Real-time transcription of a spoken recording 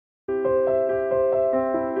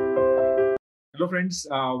Hello friends,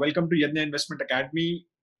 welcome to यज्ञ investment academy.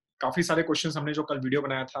 काफी सारे क्वेश्चंस हमने जो कल वीडियो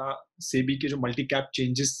बनाया था सेबी के जो मल्टी कैप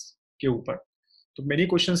चेंजेस के ऊपर, तो many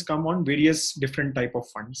questions come on various different type of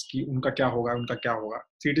funds कि उनका क्या होगा, उनका क्या होगा।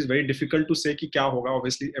 So it is very difficult to से कि क्या होगा।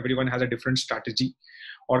 Obviously everyone has a different strategy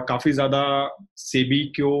और काफी ज्यादा सेबी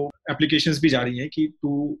को एप्लीकेशंस भी जा रही हैं कि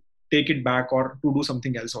टू टेक इट बैक और to do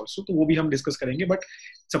something else also, तो वो भी हम डिस्कस करेंगे। बट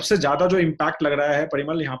सबसे ज्यादा जो इम्पैक्ट लग रहा है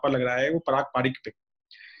परिमल यहाँ पर लग रहा है वो पराग पारिक पे,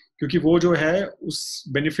 क्योंकि वो जो है उस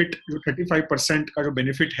बेनिफिट जो 35% का जो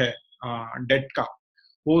बेनिफिट है डेट का,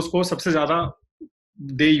 वो उसको सबसे ज्यादा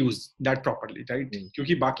दे यूज दैट प्रॉपरली, राइट।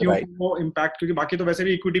 क्योंकि बाकियों Right. को इम्पैक्ट, क्योंकि बाकी तो वैसे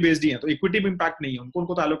भी इक्विटी बेस्ड ही है, तो इक्विटी में इम्पैक्ट नहीं है उनको,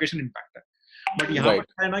 उनको तो एलोकेशन इम्पैक्ट है। बट यहाँ पर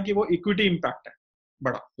Right. क्या है ना कि वो इक्विटी इम्पैक्ट है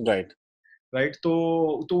बड़ा, Right. राइट।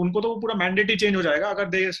 तो उनको तो पूरा मैंडेट ही चेंज हो जाएगा अगर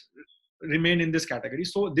दे remain in this category.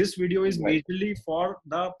 So this video is Right. majorly for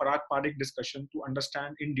the Parag Parik discussion to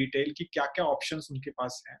understand in detail कि क्या क्या options उनके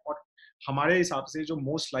पास हैं और हमारे हिसाब से जो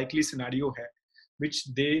most likely scenario है which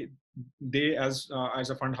they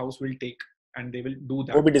as a fund house will take and they will do वो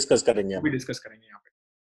that, भी डिस्कस करेंगे वो हम। भी डिस्कस करेंगे यहाँ पे।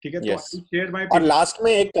 ठीक है, तो yes. I will share my और लास्ट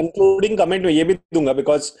में एक कंक्लूडिंग कमेंट में ये भी दूंगा,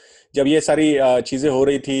 बिकॉज जब ये सारी चीजें हो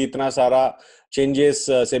रही थी, इतना सारा चेंजेस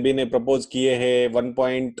सेबी ने प्रपोज किए हैं,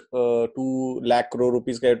 1.2 लाख करोड़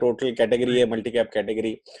रुपीस का टोटल कैटेगरी है, मल्टी कैप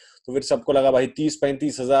कैटेगरी। तो फिर सबको लगा भाई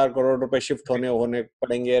 30-35 हजार करोड़ रुपए शिफ्ट होने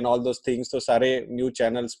पड़ेंगे एंड ऑल दोस थिंग्स। तो सारे न्यूज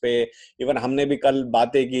चैनल्स पे, इवन हमने भी कल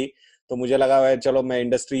बातें की, तो मुझे लगा भाई चलो मैं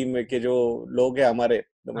इंडस्ट्री में के जो लोग हैं हमारे,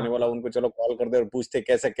 तो मैंने बोला उनको चलो कॉल कर दे और पूछते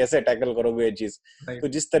कैसे कैसे टैकल करोगे ये चीज। तो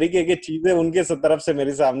जिस तरीके की चीजें उनके तरफ से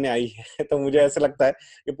मेरे सामने आई है, तो मुझे ऐसा लगता है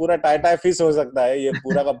कि पूरा टाटा फिश हो सकता है ये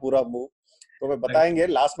पूरा का पूरा मूव। तो मैं बताएंगे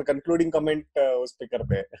लास्ट में कंक्लूडिंग कमेंट उस पे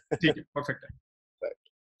करते हैं। ठीक है, परफेक्ट है,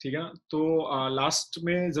 ठीक है ना। तो लास्ट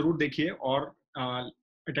में जरूर देखिए और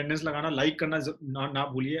अटेंडेंस लगाना, लाइक करना ना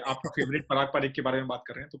भूलिए। आपका फेवरेट पराग पारिक के बारे में बात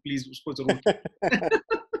कर रहे हैं तो प्लीज उसको जरूर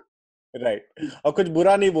राइट। और कुछ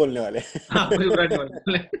बुरा नहीं बोलने वाले। हाँ, कुछ बुरा नहीं बोलने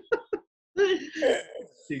वाले।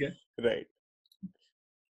 ठीक है, राइट।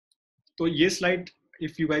 तो ये slide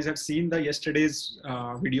if you guys have seen the yesterday's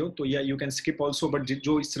video, तो या you can skip also, but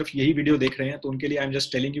जो सिर्फ यही वीडियो देख रहे हैं तो उनके लिए I am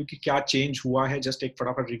just telling you कि क्या चेंज हुआ है। जस्ट एक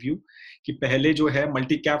फटाफट रिव्यू कि पहले जो है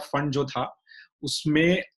मल्टी कैप फंड जो था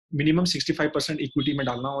उसमें मिनिमम 65% इक्विटी में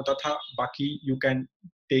डालना होता था, बाकी you can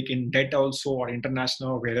take in date also और इंटरनेशनल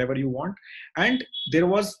और where ever you want, and there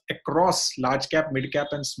was across large cap, mid cap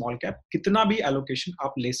and small cap कितना भी एलोकेशन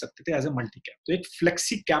आप ले सकते थे एज ए मल्टी कैप। तो एक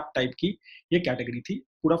फ्लेक्सी कैप टाइप की ये कैटेगरी थी,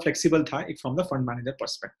 पूरा फ्लेक्सिबल था एक from the fund manager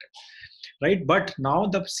perspective, right. But now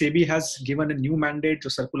the SEBI has given a new mandate, जो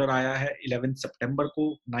सर्कुलर आया है 11 सितंबर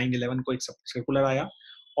को, 9/11 को एक सर्कुलर आया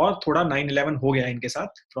और थोड़ा 9/11 हो गया इनके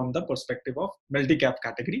साथ from the perspective of multi cap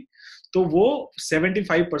category. तो वो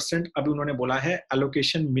 75% अभी उन्होंने बोला है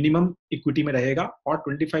एलोकेशन मिनिमम इक्विटी में रहेगा और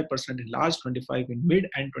 25% in large, 25 in mid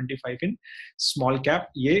and 25 in small cap.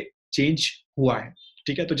 ये चेंज हुआ है,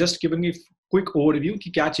 ठीक है। तो just giving a quick overview कि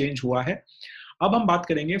क्या चेंज हुआ है। अब हम बात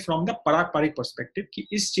करेंगे from the Parag Pareek perspective कि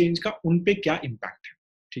इस चेंज का उन पे क्या इम्पैक्ट है,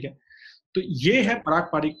 ठीक है। तो ये है पराग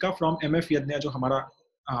पारिक का फ्रॉम एमएफ यज्ञ, जो हमारा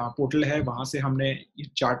पोर्टल है, वहां से हमने ये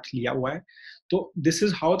चार्ट लिया हुआ है। तो this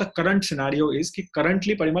is how the current scenario is कि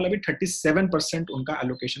करंटली परिमल अभी 37% उनका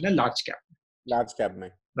एलोकेशन है लार्ज कैप में,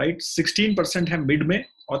 राइट। 16% है मिड में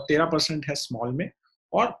और 13% है स्मॉल में,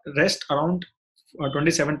 और रेस्ट अराउंड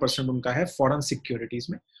 27% उनका है फॉरेन सिक्योरिटीज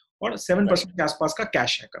में, और 7% के आसपास का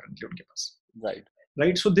कैश है करंटली उनके पास,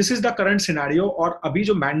 right. So this is the current scenario. और अभी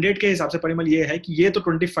जो मैंडेट के हिसाब से परिमल ये है कि ये तो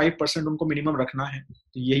 25% उनको मिनिमम रखना है,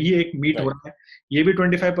 तो यही एक मीट हो रहा है। ये भी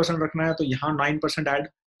 25% रखना है तो यहाँ 9% ऐड,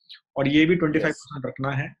 और ये भी 25%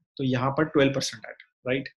 रखना है तो यहाँ पर 12% ऐड,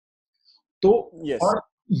 राइट। तो और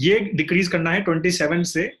ये डिक्रीज करना है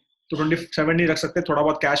 27 से, तो 27 नहीं रख सकते, थोड़ा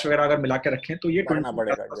बहुत कैश वगैरह अगर मिला के रखें तो ये 20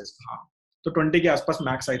 के आसपास, हाँ, तो 20 के आसपास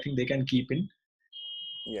max I think they can keep in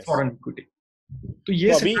foreign equity. तो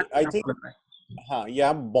ये अभी आई थिंक हाँ,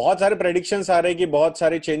 यहाँ बहुत सारे प्रेडिक्शंस आ रहे हैं कि बहुत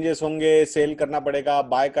सारे चेंजेस होंगे, सेल करना पड़ेगा,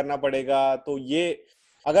 बाय करना पड़ेगा। तो ये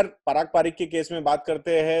अगर पराग पारिक के केस में बात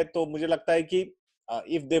करते हैं तो मुझे लगता है कि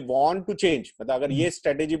if they want to change, मतलब अगर ये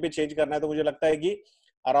स्ट्रेटेजी पे चेंज करना है, तो मुझे लगता है कि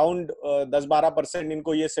अराउंड 10-12%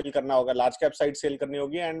 इनको ये सेल करना होगा, लार्ज कैप साइड सेल करनी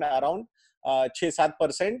होगी, एंड अराउंड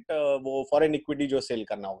 6-7% वो फॉरेन इक्विटी जो सेल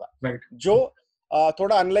करना होगा, जो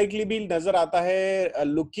थोड़ा अनलाइकली भी नजर आता है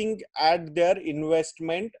looking at their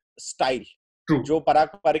investment style. जो पराग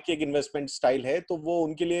पारिक की एक इन्वेस्टमेंट स्टाइल है, तो वो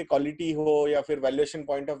उनके लिए क्वालिटी हो या फिर वैल्यूएशन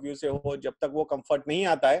पॉइंट ऑफ व्यू से हो, जब तक वो कंफर्ट नहीं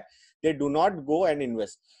आता है, they do not go and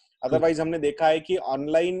invest. Otherwise हमने देखा है कि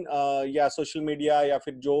ऑनलाइन या सोशल मीडिया या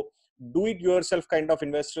फिर जो do it yourself kind of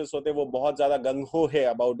investors होते हैं, वो बहुत ज्यादा गंग हो है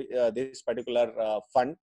अबाउट दिस पर्टिकुलर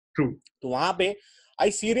फंड। तो वहां पे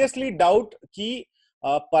आई सीरियसली डाउट कि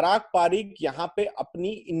पराग पारिक यहाँ पे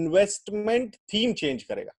अपनी इन्वेस्टमेंट थीम चेंज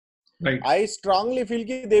करेगा. राइट. आई स्ट्रांगली फील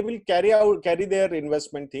कि they will carry their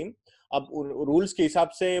investment theme. अब रूल्स के हिसाब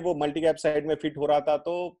से वो मल्टी कैप साइड में फिट हो रहा था,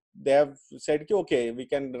 तो दे हैव सेड कि okay we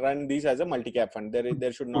can run this as a multi cap fund.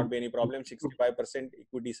 There should not be any problem. 65%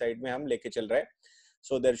 equity side में हम लेके चल रहे हैं,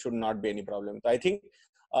 so there should not be any problem. तो आई थिंक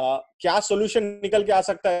क्या सोल्यूशन निकल के आ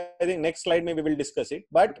सकता है, आई थिंक नेक्स्ट स्लाइड में we will discuss it.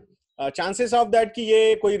 But chances of that कि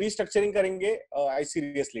ये कोई रिस्ट्रक्चरिंग करेंगे, आई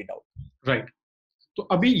सीरियसली डाउट. राइट. तो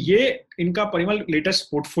अभी ये इनका परिमल लेटेस्ट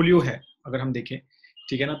पोर्टफोलियो है अगर हम देखें,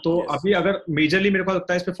 ठीक है ना. तो Yes. अभी अगर मेजरली मेरे को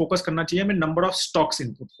लगता है इस पे फोकस करना चाहिए हमें, number of stocks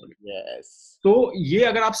in portfolio. Yes. तो ये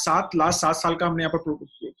अगर आप लास्ट 7 साल का हमने यहाँ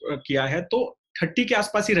पर किया है, तो 30 के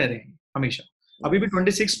आसपास ही रह रहे हैं हमेशा. अभी भी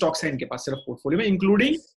 26 स्टॉक्स है इनके पास सिर्फ पोर्टफोलियो में,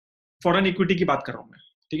 इंक्लूडिंग Yes. फॉरेन इक्विटी की बात कर रहा हूँ मैं,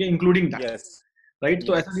 ठीक है, इंक्लूडिंग दैट. Yes. राइट.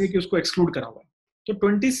 तो Yes. ऐसा नहीं है कि उसको एक्सक्लूड करा हुआ है. तो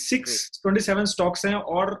 27 स्टॉक्स हैं,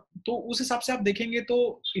 और तो उस हिसाब से आप देखेंगे तो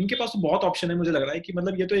इनके पास तो बहुत ऑप्शन है. मुझे लग रहा है कि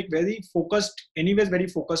मतलब ये तो एक very focused, anyways very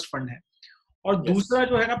focused fund है. और Yes. दूसरा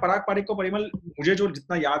जो है ना, पराग पारिक को परिमल, मुझे जो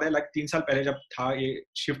जितना याद है, लाइक 3 साल पहले जब था ये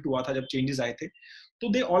शिफ्ट हुआ था, जब चेंजेस आए थे, तो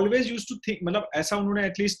they always used to think, मतलब ऐसा उन्होंने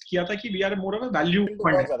एटलीस्ट किया था कि we are more of a value fund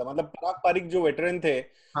बहुत है. ज्यादा, मतलब पराग पारिक जो वेटरन थे,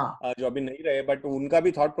 हाँ. जो अभी नहीं रहे, बट उनका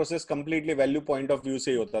भी thought process completely value point of view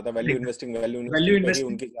से ही होता था. वैल्यू इन्वेस्टिंग वैल्यू पे ही इन्वेस्टिंग.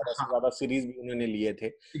 उनकी ज्यादा से हाँ, ज्यादा सीरीज भी उन्होंने लिए थे.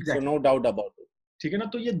 So exactly. No doubt about it. ठीक है ना.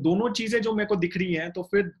 तो ये दोनों चीजें जो मेरे को दिख रही हैं, तो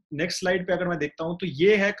फिर नेक्स्ट स्लाइड पे अगर मैं देखता हूँ, तो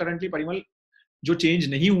ये है करंटली परिमल जो चेंज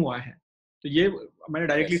नहीं हुआ है. तो ये मैंने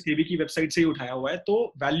डायरेक्टली Yes. सेबी की वेबसाइट से ही उठाया हुआ है. तो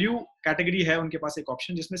वैल्यू कैटेगरी है उनके पास एक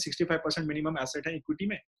ऑप्शन, जिसमें 65% मिनिमम एसेट है इक्विटी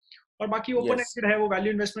में, और बाकी ओपन Yes. एंडेड है वो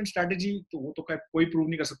वैल्यू इन्वेस्टमेंट स्ट्रेटजी. तो वो तो कोई प्रूव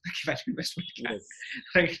नहीं कर सकता कि वैल्यू इन्वेस्टमेंट क्या Yes. है.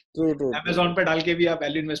 Right. True, true, true. Amazon पे डाल के भी आप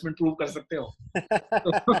वैल्यू इन्वेस्टमेंट प्रूव कर सकते हो.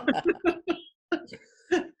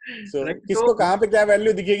 So right. तो किसको कहाँ पे क्या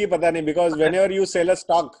वैल्यू दिखेगी पता नहीं, because when ever you cell a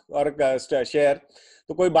stock और शेयर,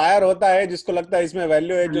 तो कोई बायर होता है जिसको लगता है इसमें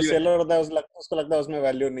वैल्यू है, जो वैल्यू है सेलर होता है उसको लगता है उसमें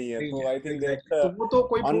वैल्यू नहीं है. नहीं तो आई है. Think exactly. दैट्स तो वो तो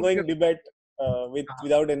कोई प्रूव ऑनगोइंग कर. डिबेट हाँ,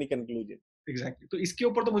 विदाउट एनी कंक्लूजन. एग्जैक्टली. तो इसके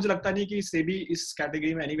ऊपर तो मुझे लगता नहीं कि सेबी इस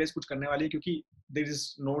कैटेगरी में एनीवेज कुछ करने वाली है, क्योंकि there is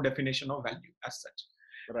no definition of value as such.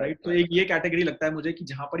 Right. तो एक ये कैटेगरी लगता है मुझे कि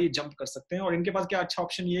जहां पर ये जंप कर सकते हैं. और इनके पास क्या अच्छा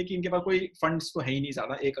ऑप्शन ये है कि इनके पास कोई फंड्स तो है ही नहीं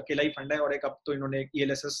ज्यादा, एक अकेला ही फंड है, और एक अब तो इन्होंने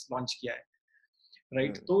ईएलएसएस लॉन्च किया है.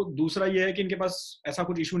 राइट. तो दूसरा ये है कि इनके पास ऐसा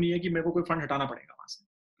कुछ इशू नहीं है कि मेरे को कोई फंड हटाना पड़ेगा वहां से.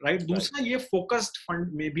 राइट. दूसरा ये फोकस्ड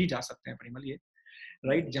फंड में भी जा सकते हैं परिमल ये.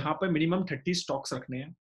 राइट. जहां पर मिनिमम 30 स्टॉक्स रखने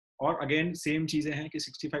हैं, और अगेन सेम चीजें हैं कि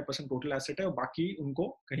 65% टोटल एसेट है, और बाकी उनको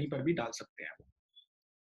कहीं पर भी डाल सकते हैं.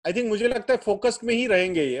 आई थिंक मुझे लगता है फोकस में ही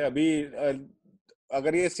रहेंगे ये अभी.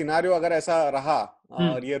 अगर ये सिनारियो अगर ऐसा रहा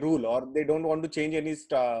और ये रूल, और they don't want to change any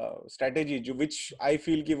strategy, जो विच आई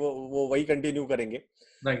फील कि वो वही कंटिन्यू करेंगे.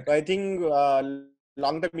 राइट. तो I think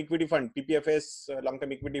long term equity fund, PPFS long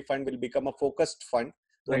term equity fund will become a focused fund.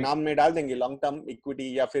 तो राइट. नाम में डाल देंगे लॉन्ग टर्म इक्विटी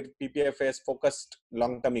या फिर PPFS focused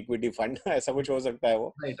long term equity fund, ऐसा कुछ हो सकता है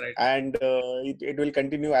वो. Right. Right. And it will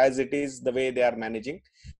continue as it is the way they are managing.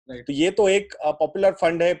 Right. तो ये तो एक पॉपुलर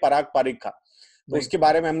फंड है पराग पारिक का. तो उसके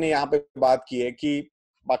बारे में हमने यहाँ पे बात की है कि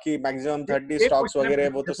बाकी मैक्सिमम 30 एक स्टॉक्स क्वेश्चन है वगैरह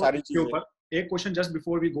वो तो देखो सारी इसके चीजें. ऊपर, एक question just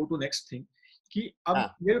before we go to next thing, कि अब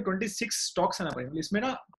हाँ, ये 26 स्टॉक्स है ना भाई, इसमें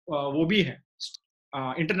ना वो भी है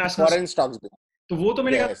इंटरनेशनल. फॉरेन स्टॉक्स भी. तो वो तो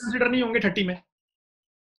मेरे ख्याल से यस. कंसिडर नहीं होंगे 30 में.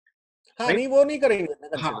 हाँ, राइट. नहीं वो नहीं करेंगे ना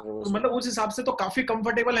हाँ. कंसीडर तो उसमें. मतलब उस हिसाब से तो काफी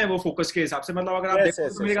कंफर्टेबल है वो फोकस के हिसाब से. मतलब अगर आप यस देखो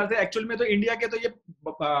यस तो मेरे यस ख्याल से एक्चुअल में तो इंडिया के तो ये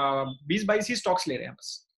 20-22 ही स्टॉक्स ले रहे हैं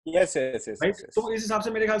बस. Yes yes yes right. Yes. तो इस हिसाब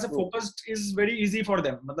से मेरे ख्याल से true. Focused is very easy for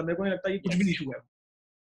them. मतलब मेरे को नहीं लगता कि कुछ भी यस. इशू है.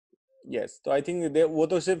 यस. तो आई थिंक वो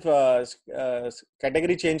तो सिर्फ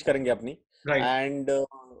कैटेगरी चेंज करेंगे अपनी, right. And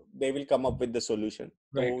they will come up with the solution.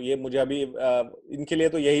 तो राइट. ये मुझे अभी इनके लिए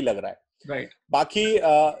तो यही लग रहा है. राइट. बाकी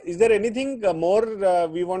is there anything more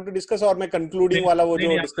we want to discuss, और मैं कंक्लूडिंग वाला वो जो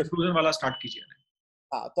नहीं, आप डिस्कस. कंक्लूजन वाला स्टार्ट कीजिए.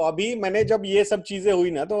 हाँ, तो अभी मैंने जब ये सब चीजें हुई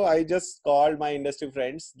ना, तो I just called my industry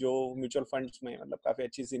friends जो म्यूचुअल फंड्स में मतलब काफी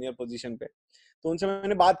अच्छी सीनियर पोजीशन पे. तो उनसे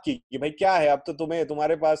मैंने बात की कि भाई क्या है, अब तो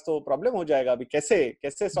तुम्हारे पास तो प्रॉब्लम हो जाएगा, अभी कैसे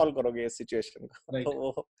कैसे सॉल्व करोगे इस सिचुएशन को. राइट. तो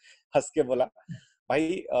वो हंस के बोला,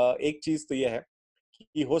 भाई एक चीज तो ये है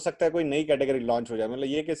कि हो सकता है कोई नई कैटेगरी लॉन्च हो जाए. मतलब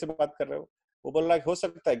ये कैसे बात कर रहे हो. वो बोल रहा है हो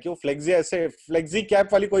सकता है, क्यों फ्लेक्सी, ऐसे फ्लेक्सी कैप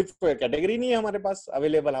वाली कोई कैटेगरी नहीं है हमारे पास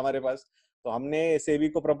अवेलेबल हमारे पास. तो हमने सेबी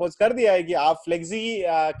को प्रपोज कर दिया है कि आप फ्लेक्सी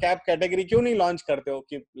कैप कैटेगरी क्यों नहीं लॉन्च करते हो,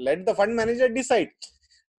 कि let the fund manager decide.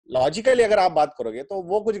 Logically अगर आप बात करोगे तो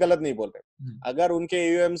वो कुछ गलत नहीं बोल रहे. अगर उनके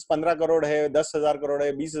AUMs 15 करोड़ है, 10,000 करोड़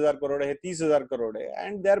है, 20,000 करोड़ है, 30,000 करोड़ है,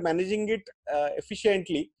 and they are managing it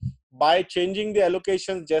efficiently by changing the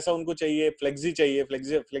allocation जैसा उनको चाहिए,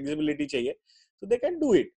 फ्लेक्सिबिलिटी चाहिए, तो they can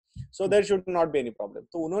do it. So there should not be any problem.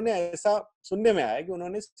 तो उन्होंने ऐसा सुनने में आया कि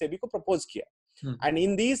उन्होंने सेबी को प्रपोज किया, and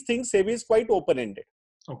in these things SEBI is quite open ended,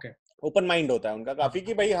 okay, open mind होता है उनका हाँ, काफी,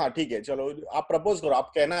 कि भाई हाँ ठीक है चलो आप प्रपोज करो,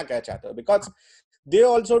 आप कहना क्या चाहते हो, because they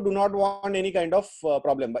also do not want any kind of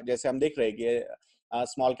problem. जैसे हम देख रहे हैं कि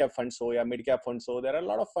स्मॉल कैप फंड्स हो या मिड कैप फंड्स हो, there are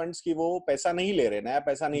lot of funds की वो पैसा नहीं ले रहे, नया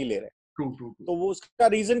पैसा नहीं ले रहे। ट्रू ट्रू ट्रू, तो वो उसका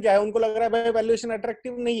रीजन क्या है, उनको लग रहा है भाई वैल्यूएशन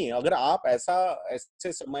अट्रैक्टिव नहीं है। अगर आप ऐसा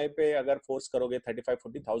ऐसे समय पे अगर फोर्स करोगे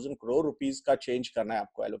 35-40,000 करोड़ रुपीस का चेंज करना है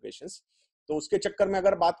आपको एलोकेशंस, तो उसके चक्कर में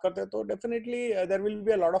अगर बात करते हैं तो definitely there will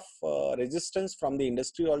be a lot of resistance from the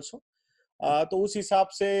industry also. तो उस हिसाब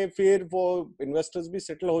से फिर वो इन्वेस्टर्स भी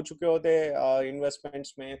सेटल हो चुके होते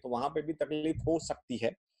इन्वेस्टमेंट्स में, तो वहां पे भी तकलीफ हो सकती है।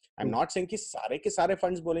 I am true, not saying कि सारे के सारे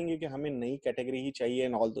फंड्स बोलेंगे कि हमें नई कैटेगरी ही चाहिए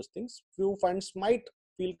and all those things. Few funds might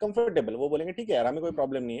feel comfortable, वो बोलेंगे ठीक है यार हमें कोई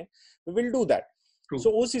प्रॉब्लम नहीं है, we will do that. True, सो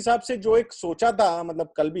उस हिसाब से जो एक सोचा था,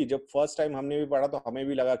 मतलब कल भी जब फर्स्ट टाइम हमने भी पढ़ा तो हमें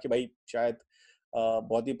भी लगा कि भाई शायद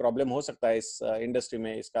बहुत ही प्रॉब्लम हो सकता है इस इंडस्ट्री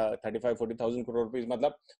में, इसका 35-40,000 करोड़ रुपीस,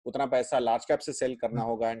 मतलब उतना पैसा लार्ज कैप से सेल करना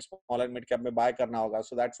होगा and small and mid cap में बाय करना होगा।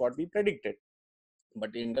 So that's what we predicted,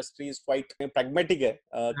 but industry is quite pragmatic है,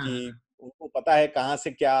 कि उनको पता है कहाँ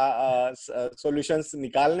से क्या सॉल्यूशंस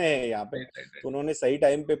निकालने हैं यहाँ पे। राइट राइट तो उन्होंने सही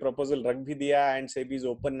टाइम पे प्रपोजल रख भी दिया, and SEBI is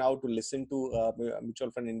open now to listen to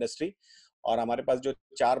mutual fund industry. और हमारे पास जो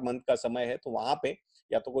 4 मंथ का समय है, तो वहां पे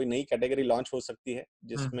या तो कोई नई कैटेगरी लॉन्च हो सकती है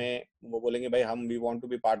जिसमें वो बोलेंगे भाई हम we want to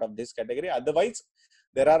be part of this category, otherwise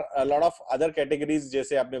there are a lot of other categories,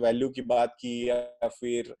 जैसे आपने वैल्यू की बात की या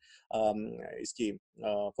फिर इसकी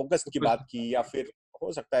फोकस की बात की, या फिर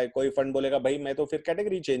हो सकता है कोई फंड बोलेगा भाई मैं तो फिर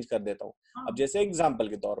कैटेगरी चेंज कर देता हूँ। अब जैसे एग्जांपल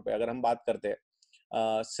के तौर पे अगर हम बात करते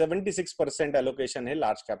हैं 76% एलोकेशन है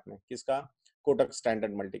लार्ज कैप में, किसका, कोटक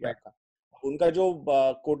स्टैंडर्ड मल्टी कैप का। उनका जो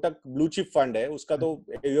कोटक ब्लू चिप फंड है उसका तो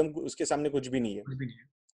एयूएम उसके सामने कुछ भी नहीं है। कुछ भी नहीं है,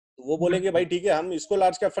 तो वो बोलेंगे भाई ठीक है हम इसको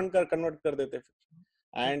लार्ज कैप फंड कन्वर्ट कर देते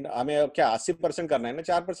हैं, एंड हमें क्या 80% करना है ना,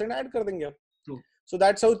 4% ऐड कर देंगे। True, so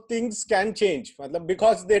that's how things can change, मतलब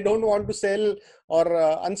because they don't want to sell और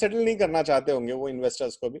unsettle नहीं करना चाहते होंगे वो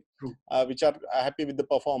investors को भी, true, which are happy with the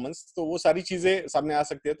performance। तो वो सारी चीजें सामने आ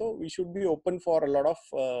सकती है। तो we should be open for a lot of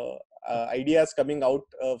ideas coming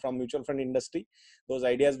out from mutual fund industry. Those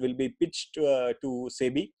ideas will be pitched to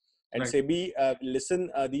SEBI, and right, SEBI listen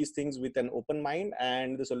these things with an open mind,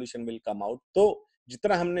 and the solution will come out। तो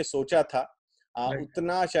जितना हमने सोचा था right,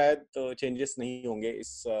 उतना शायद changes नहीं होंगे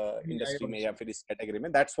इस नहीं आई इंडस्ट्री में या आल्सो, फिर इस कैटेगरी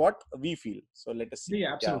में। That's what we feel. So let us सी नहीं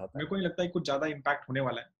क्या एब्सोल्युटली होता मेरे है। को नहीं लगता है कुछ ज्यादा इम्पैक्ट होने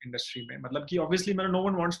वाला है इंडस्ट्री में, मतलब कि ऑब्वियसली मतलब नो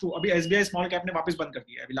वन वांट्स टू, अभी एसबीआई स्मॉल कैप ने वापस बंद कर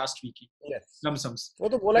दिया है अभी लास्ट वीक ही यस, लमसम्स। वो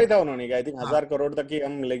तो बोला ही था उन्होंने कि आई थिंक हाँ 1,000 करोड़ तक ही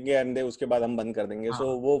हम लेंगे एंड उसके बाद हम बंद कर देंगे। सो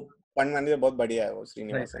हाँ, वो फंड मैनेजर बहुत बढ़िया है वो राइट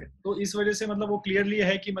श्रीनिवासन। राइट, तो इस वजह से मतलब वो क्लियरली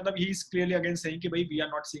है कि मतलब he is clearly against saying कि भाई we are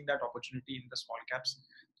not seeing that opportunity in the small caps,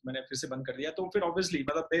 मैंने फिर से बंद कर दिया। तो फिर ऑब्वियसली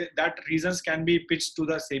मतलब that reasons can be pitched to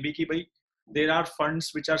the SEBI कि भाई there are funds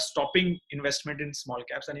which are stopping investment in small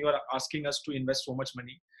caps and you are asking us to invest so much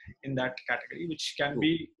money in that category which can true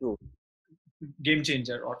be true, game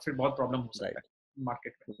changer और फिर बहुत problem हो सकता right है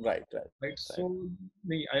market में, right right right. सो right.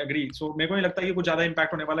 नहीं I agree, सो मेरे को नहीं लगता कि कुछ ज्यादा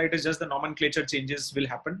इम्पैक्ट होने वाला, it is just the nomenclature changes will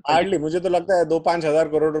happen but hardly, मुझे तो लगता है 2-5 हजार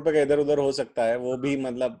करोड़ रुपए का इधर उधर हो सकता है, वो भी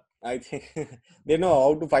मतलब I think they know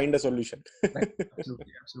how to find a solution.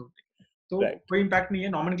 Absolutely absolutely, तो राइट, कोई इम्पैक्ट नहीं है,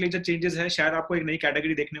 नॉमेनक्लेचर चेंजेस है, शायद आपको एक नई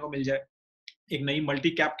कैटेगरी देखने को मिल जाए, एक नई मल्टी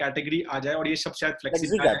कैप कैटेगरी आ जाए और ये सब शायद फ्लेक्सी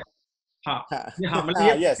फ्लेक्सी में आ कैप। जाए। हाँ हाँ हाँ मतलब ये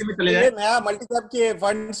हाँ यस, फ्लेक्सी में चले तो जाए, ये नया मल्टी कैप के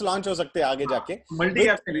फंड्स लॉन्च हो सकते हैं आगे हाँ जाके मल्टी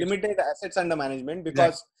कैप विथ चले लिमिटेड एसेट्स अंडर मैनेजमेंट, जाए,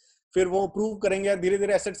 बिकॉज फिर वो प्रूव करेंगे धीरे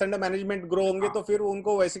धीरे एसेट्स अंडर मैनेजमेंट ग्रो होंगे, तो फिर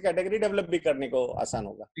उनको वैसी कैटेगरी डेवलप भी करने को आसान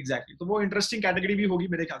होगा। एग्जैक्टली, तो वो इंटरेस्टिंग कैटेगरी भी होगी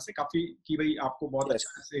मेरे ख्याल से काफी, कि भाई आपको बहुत यस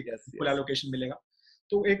अच्छा से यस फुल यस, एलोकेशन मिलेगा,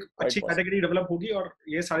 तो एक क्वाइट अच्छी पॉसिबल। कैटेगरी डेवलप होगी और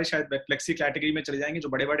ये सारे शायद फ्लेक्सी कैटेगरी में चले जाएंगे जो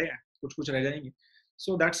बड़े बड़े हैं, कुछ कुछ रह जाएंगे।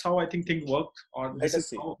 So that's how I think work और let this us is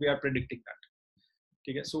C. How we are predicting that.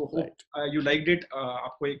 ठीक है, so hope right, you liked it,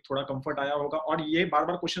 आपको एक थोड़ा कंफर्ट आया होगा। और ये बार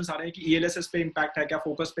बार क्वेश्चंस आ रहे हैं कि ईएलएसएस पे इम्पैक्ट है क्या,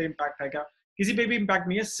 फोकस पे इम्पैक्ट है क्या, किसी पे भी इम्पैक्ट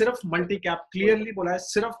नहीं है, सिर्फ मल्टी कैप, क्लियरली बोला है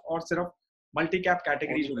सिर्फ और सिर्फ मल्टी कैप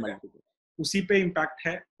कैटेगरी ओनली जो है मल्टी। उसी पे इम्पैक्ट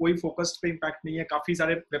है, कोई फोकस्ड पे इम्पैक्ट नहीं है। काफी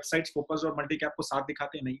सारे वेबसाइट्स फोकस्ड और मल्टी कैप को साथ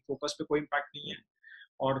दिखाते हैं, नहीं फोकस पे कोई इम्पैक्ट नहीं है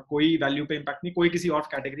और कोई वैल्यू पे इम्पैक्ट नहीं, कोई किसी और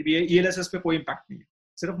कैटेगरी भी है, ईएलएसएस पे कोई इम्पैक्ट नहीं है,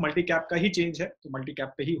 सिर्फ मल्टी कैप का ही चेंज है, तो मल्टी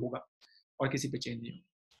कैप पे ही होगा और किसी पे चेंज नहीं होगा।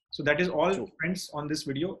 So that is all true. friends on this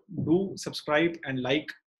video. Do subscribe and like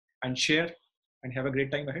and share and have a great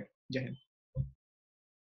time ahead. Jai Hind.